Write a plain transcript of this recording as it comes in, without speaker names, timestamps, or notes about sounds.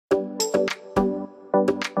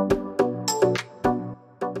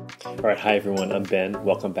All right, hi everyone, I'm Ben.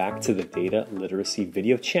 Welcome back to the Data Literacy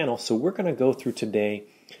video channel. So we're going to go through today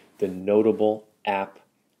the Notable app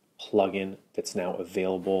plugin that's now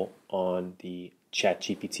available on the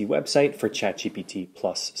ChatGPT website for ChatGPT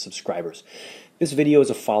Plus subscribers. This video is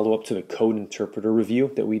a follow-up to the code interpreter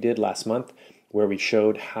review that we did last month, where we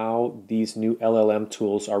showed how these new LLM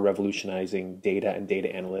tools are revolutionizing data and data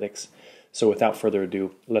analytics. So without further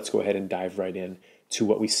ado, let's go ahead and dive right in to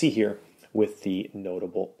what we see here with the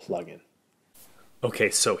Notable plugin. Okay,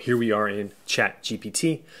 so here we are in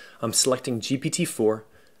ChatGPT. I'm selecting GPT-4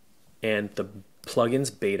 and the plugin's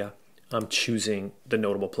beta. I'm choosing the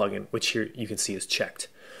Notable plugin, which here you can see is checked.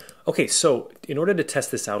 Okay, so in order to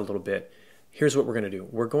test this out a little bit, here's what we're going to do.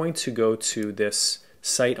 We're going to go to this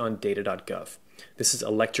site on data.gov. This is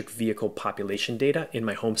electric vehicle population data in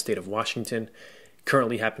my home state of Washington.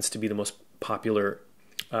 Currently happens to be the most popular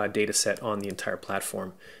data set on the entire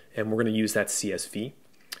platform, and we're going to use that CSV.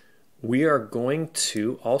 We are going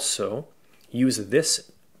to also use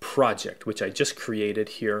this project, which I just created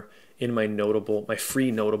here in my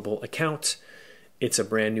free Notable account. It's a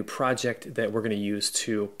brand new project that we're going to use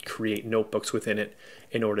to create notebooks within it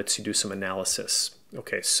in order to do some analysis.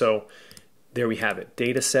 Okay, so there we have it,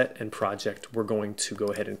 data set and project. We're going to go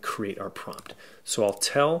ahead and create our prompt. So I'll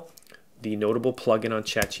tell the Notable plugin on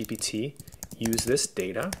ChatGPT, use this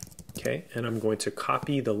data, okay, and I'm going to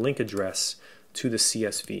copy the link address to the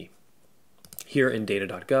CSV here in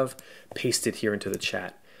data.gov, paste it here into the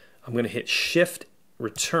chat. I'm going to hit Shift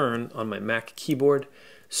Return on my Mac keyboard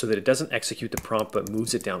so that it doesn't execute the prompt but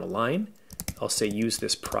moves it down a line. I'll say use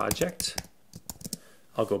this project.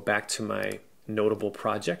 I'll go back to my Notable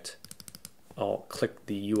project. I'll click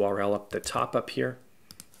the URL up the top up here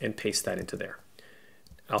and paste that into there.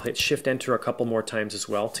 I'll hit Shift Enter a couple more times as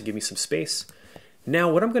well to give me some space. Now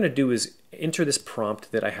what I'm going to do is enter this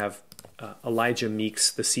prompt that I have Elijah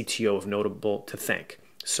Meeks, the CTO of Notable, to thank.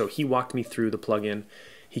 So he walked me through the plugin.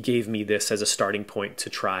 He gave me this as a starting point to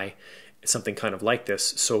try something kind of like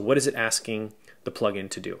this. So what is it asking the plugin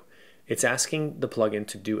to do? It's asking the plugin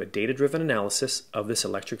to do a data-driven analysis of this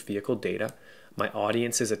electric vehicle data. My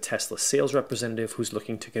audience is a Tesla sales representative who's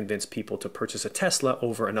looking to convince people to purchase a Tesla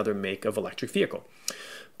over another make of electric vehicle.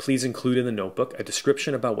 Please include in the notebook a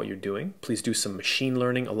description about what you're doing. Please do some machine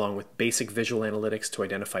learning along with basic visual analytics to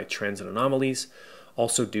identify trends and anomalies.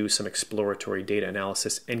 Also do some exploratory data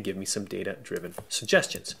analysis and give me some data-driven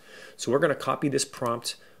suggestions. So we're going to copy this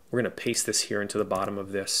prompt. We're going to paste this here into the bottom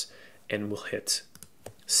of this and we'll hit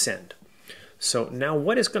send. So now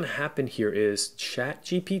what is going to happen here is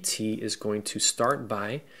ChatGPT is going to start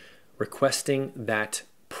by requesting that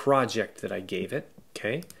project that I gave it,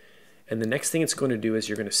 okay? And the next thing it's going to do, as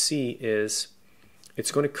you're going to see, is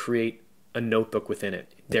it's going to create a notebook within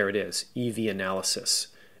it. There it is, EV analysis.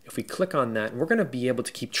 If we click on that, we're going to be able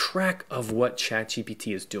to keep track of what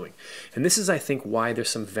ChatGPT is doing. And this is, I think, why there's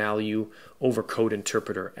some value over Code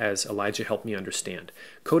Interpreter, as Elijah helped me understand.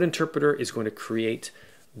 Code Interpreter is going to create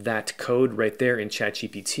that code right there in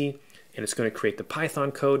ChatGPT, and it's going to create the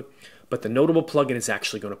Python code, but the Notable plugin is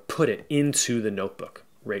actually going to put it into the notebook,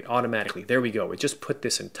 right, automatically. There we go. It just put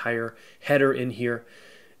this entire header in here,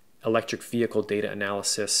 electric vehicle data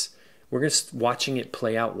analysis. We're just watching it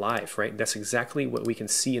play out live, right? That's exactly what we can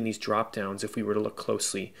see in these drop downs. If we were to look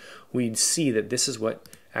closely, we'd see that this is what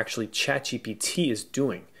actually ChatGPT is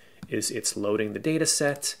doing, is it's loading the data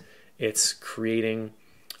set, it's creating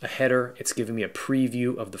a header, it's giving me a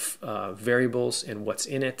preview of the variables and what's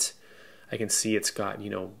in it. I can see it's got,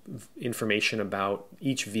 information about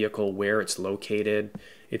each vehicle, where it's located,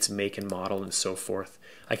 its make and model, and so forth.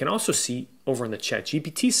 I can also see over on the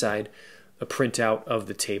ChatGPT side a printout of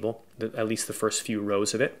the table, at least the first few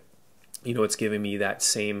rows of it. It's giving me that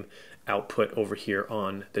same output over here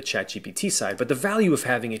on the ChatGPT side. But the value of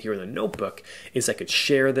having it here in the notebook is I could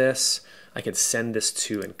share this, I could send this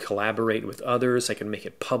to and collaborate with others. I can make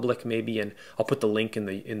it public maybe, and I'll put the link in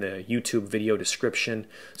the YouTube video description,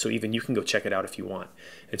 so even you can go check it out if you want.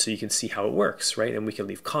 And so you can see how it works, right? And we can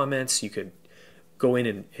leave comments. You could go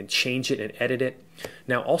in and change it and edit it.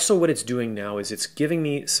 Now also what it's doing now is it's giving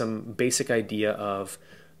me some basic idea of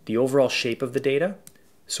the overall shape of the data.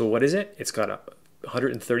 So what is it? It's got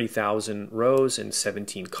 130,000 rows and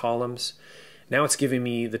 17 columns. Now it's giving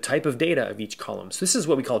me the type of data of each column. So this is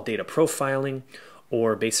what we call data profiling,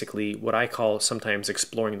 or basically what I call sometimes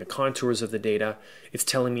exploring the contours of the data. It's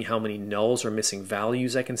telling me how many nulls or missing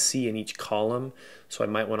values I can see in each column. So I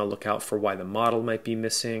might want to look out for why the model might be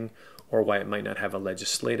missing, or why it might not have a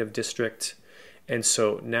legislative district. And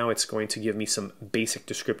so now it's going to give me some basic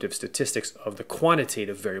descriptive statistics of the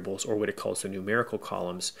quantitative variables, or what it calls the numerical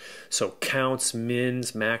columns. So counts,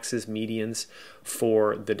 mins, maxes, medians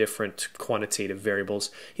for the different quantitative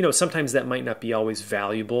variables. You know, sometimes that might not be always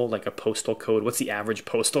valuable, like a postal code. What's the average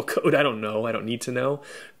postal code? I don't know. I don't need to know.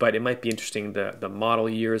 But it might be interesting, the model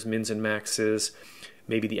years, mins and maxes,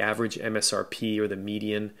 maybe the average MSRP or the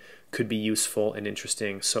median could be useful and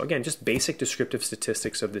interesting. So again, just basic descriptive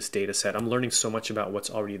statistics of this data set. I'm learning so much about what's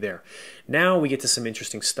already there. Now we get to some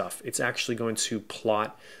interesting stuff. It's actually going to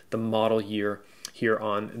plot the model year here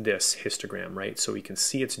on this histogram, right? So we can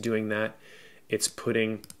see it's doing that. It's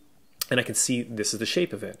putting, and I can see this is the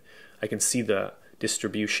shape of it. I can see the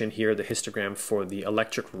distribution here, the histogram for the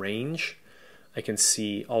electric range. I can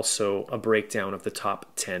see also a breakdown of the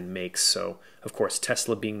top 10 makes. So of course,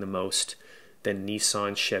 Tesla being the most, then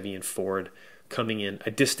Nissan, Chevy, and Ford coming in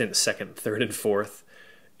a distant second, third, and fourth.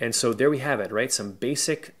 And so there we have it, right? Some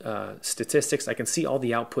basic statistics. I can see all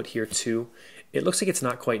the output here too. It looks like it's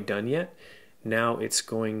not quite done yet. Now it's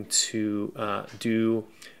going to do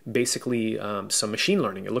basically some machine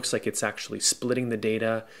learning. It looks like it's actually splitting the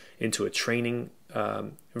data into a training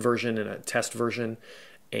version and a test version.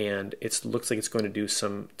 And it looks like it's going to do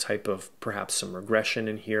some type of perhaps some regression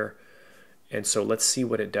in here. And so let's see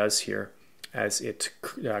what it does here as it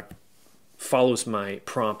follows my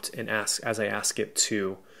prompt and as I ask it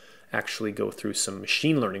to actually go through some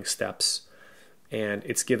machine learning steps. And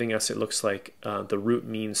it's giving us, it looks like, the root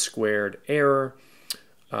mean squared error,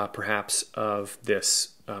 perhaps of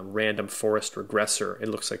this random forest regressor. It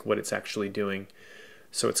looks like what it's actually doing.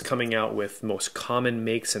 So it's coming out with most common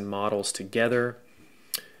makes and models together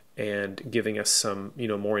and giving us some,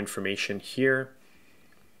 more information here.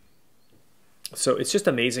 So it's just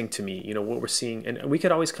amazing to me, what we're seeing. And we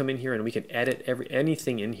could always come in here and we could edit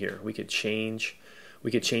anything in here. We could change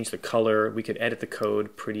the color. We could edit the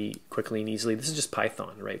code pretty quickly and easily. This is just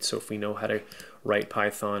Python, right? So if we know how to write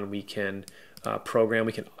Python, we can program,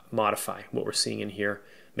 we can modify what we're seeing in here,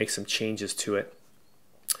 make some changes to it.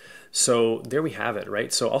 So there we have it,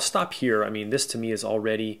 right? So I'll stop here. I mean, this to me is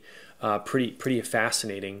already pretty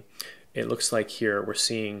fascinating. It looks like here we're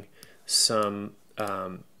seeing some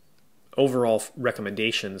overall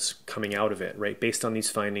recommendations coming out of it, right? Based on these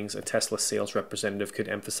findings, a Tesla sales representative could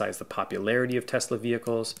emphasize the popularity of Tesla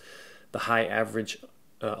vehicles, the high average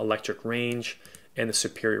electric range, and the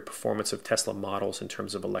superior performance of Tesla models in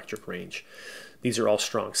terms of electric range. These are all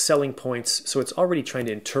strong selling points. So it's already trying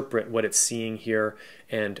to interpret what it's seeing here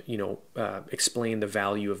and explain the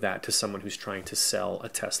value of that to someone who's trying to sell a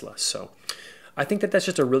Tesla. So I think that that's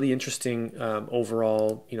just a really interesting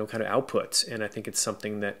overall kind of output, and I think it's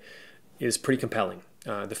something that is pretty compelling.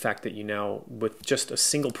 The fact that with just a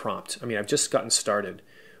single prompt, I mean, I've just gotten started.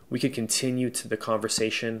 We could continue to the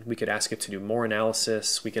conversation. We could ask it to do more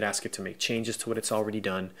analysis. We could ask it to make changes to what it's already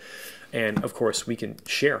done. And of course, we can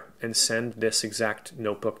share and send this exact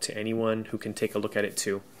notebook to anyone who can take a look at it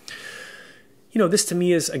too. This to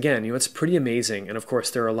me is, again, it's pretty amazing. And of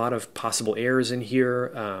course, there are a lot of possible errors in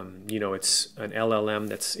here. It's an LLM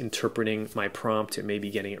that's interpreting my prompt. It may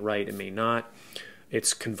be getting it right. It may not.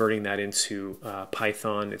 It's converting that into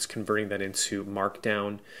Python. It's converting that into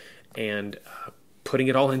Markdown and putting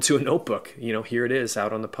it all into a notebook. Here it is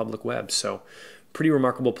out on the public web. So pretty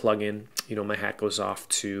remarkable plugin. My hat goes off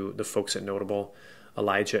to the folks at Noteable,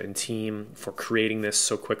 Elijah and team, for creating this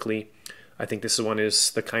so quickly. I think this one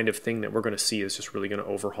is the kind of thing that we're going to see is just really going to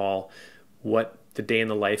overhaul what the day in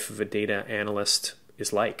the life of a data analyst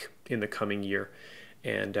is like in the coming year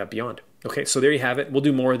and beyond. Okay, so there you have it. We'll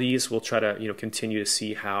do more of these. We'll try to continue to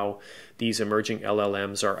see how these emerging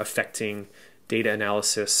LLMs are affecting data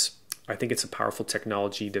analysis. I think it's a powerful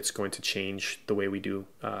technology that's going to change the way we do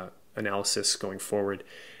analysis going forward.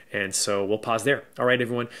 And so we'll pause there. All right,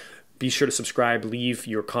 everyone, be sure to subscribe, leave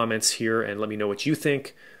your comments here, and let me know what you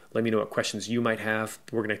think. Let me know what questions you might have.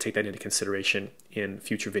 We're going to take that into consideration in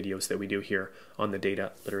future videos that we do here on the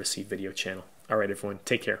Data Literacy Video channel. All right, everyone,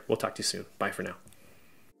 take care. We'll talk to you soon. Bye for now.